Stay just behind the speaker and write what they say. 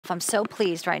I'm so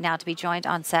pleased right now to be joined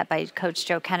on set by Coach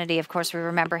Joe Kennedy. Of course, we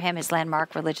remember him, his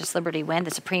landmark religious liberty win,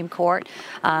 the Supreme Court.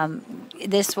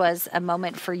 This was a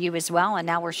moment for you as well, and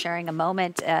now we're sharing a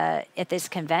moment at this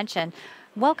convention.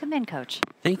 Welcome in, Coach.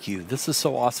 Thank you. This is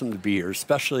so awesome to be here,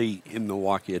 especially in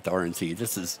Milwaukee at the RNC.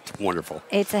 This is wonderful.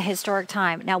 It's a historic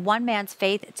time. Now, One Man's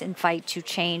Faith and Fight to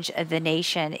Change the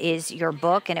Nation is your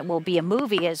book, and it will be a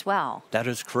movie as well. That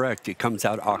is correct. It comes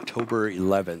out October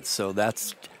 11th, so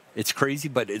it's crazy,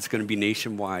 but it's going to be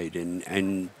nationwide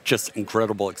and just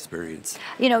incredible experience.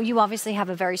 You know, you obviously have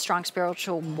a very strong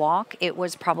spiritual walk. It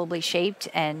was probably shaped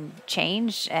and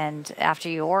changed, and after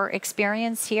your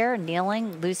experience here,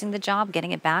 kneeling, losing the job,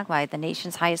 getting it back by the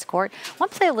nation's highest court. I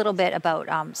want to play a little bit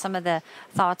about some of the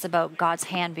thoughts about God's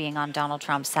hand being on Donald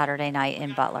Trump Saturday night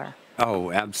in Butler.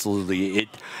 Oh, absolutely.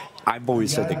 I've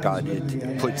always said that God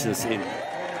puts us in.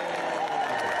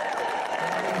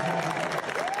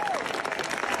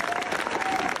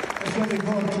 That's what they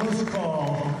call a close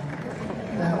call.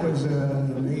 That was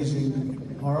an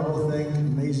amazing, horrible thing,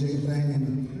 amazing thing,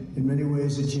 and in many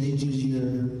ways it changes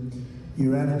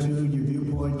your attitude, your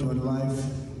viewpoint toward life.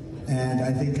 And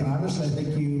I think, honestly, I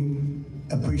think you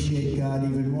appreciate God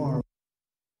even more.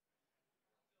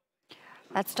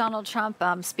 That's Donald Trump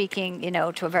speaking,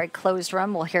 to a very closed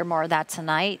room. We'll hear more of that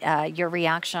tonight. Your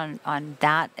reaction on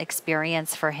that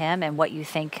experience for him and what you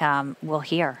think we'll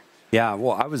hear. Yeah,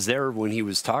 well, I was there when he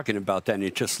was talking about that, and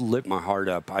it just lit my heart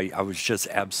up. I was just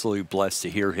absolutely blessed to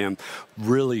hear him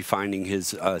really finding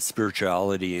his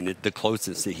spirituality and the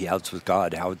closeness that he has with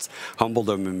God, how it's humbled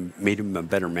him and made him a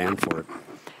better man for it.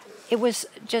 It was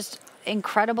just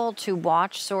incredible to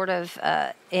watch sort of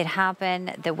it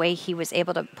happen, the way he was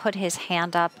able to put his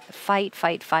hand up, fight,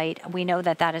 fight, fight. We know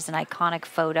that that is an iconic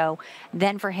photo.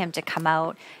 Then for him to come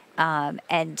out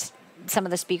and some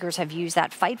of the speakers have used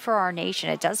that fight for our nation.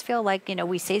 It does feel like,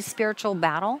 we say spiritual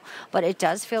battle, but it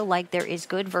does feel like there is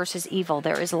good versus evil.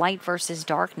 There is light versus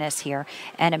darkness here.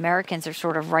 And Americans are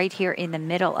sort of right here in the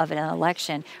middle of an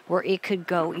election where it could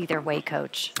go either way,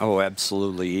 Coach. Oh,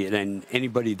 absolutely. And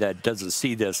anybody that doesn't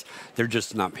see this, they're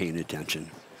just not paying attention.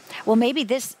 Well, maybe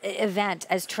this event,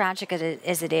 as tragic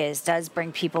as it is, does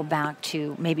bring people back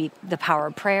to maybe the power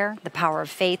of prayer, the power of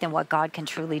faith, and what God can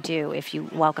truly do if you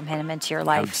welcome him into your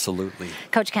life. Absolutely.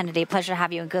 Coach Kennedy, pleasure to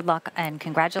have you, and good luck and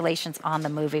congratulations on the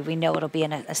movie. We know it'll be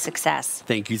a success.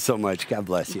 Thank you so much. God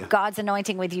bless you. God's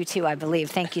anointing with you too, I believe.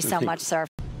 Thank you so much, sir.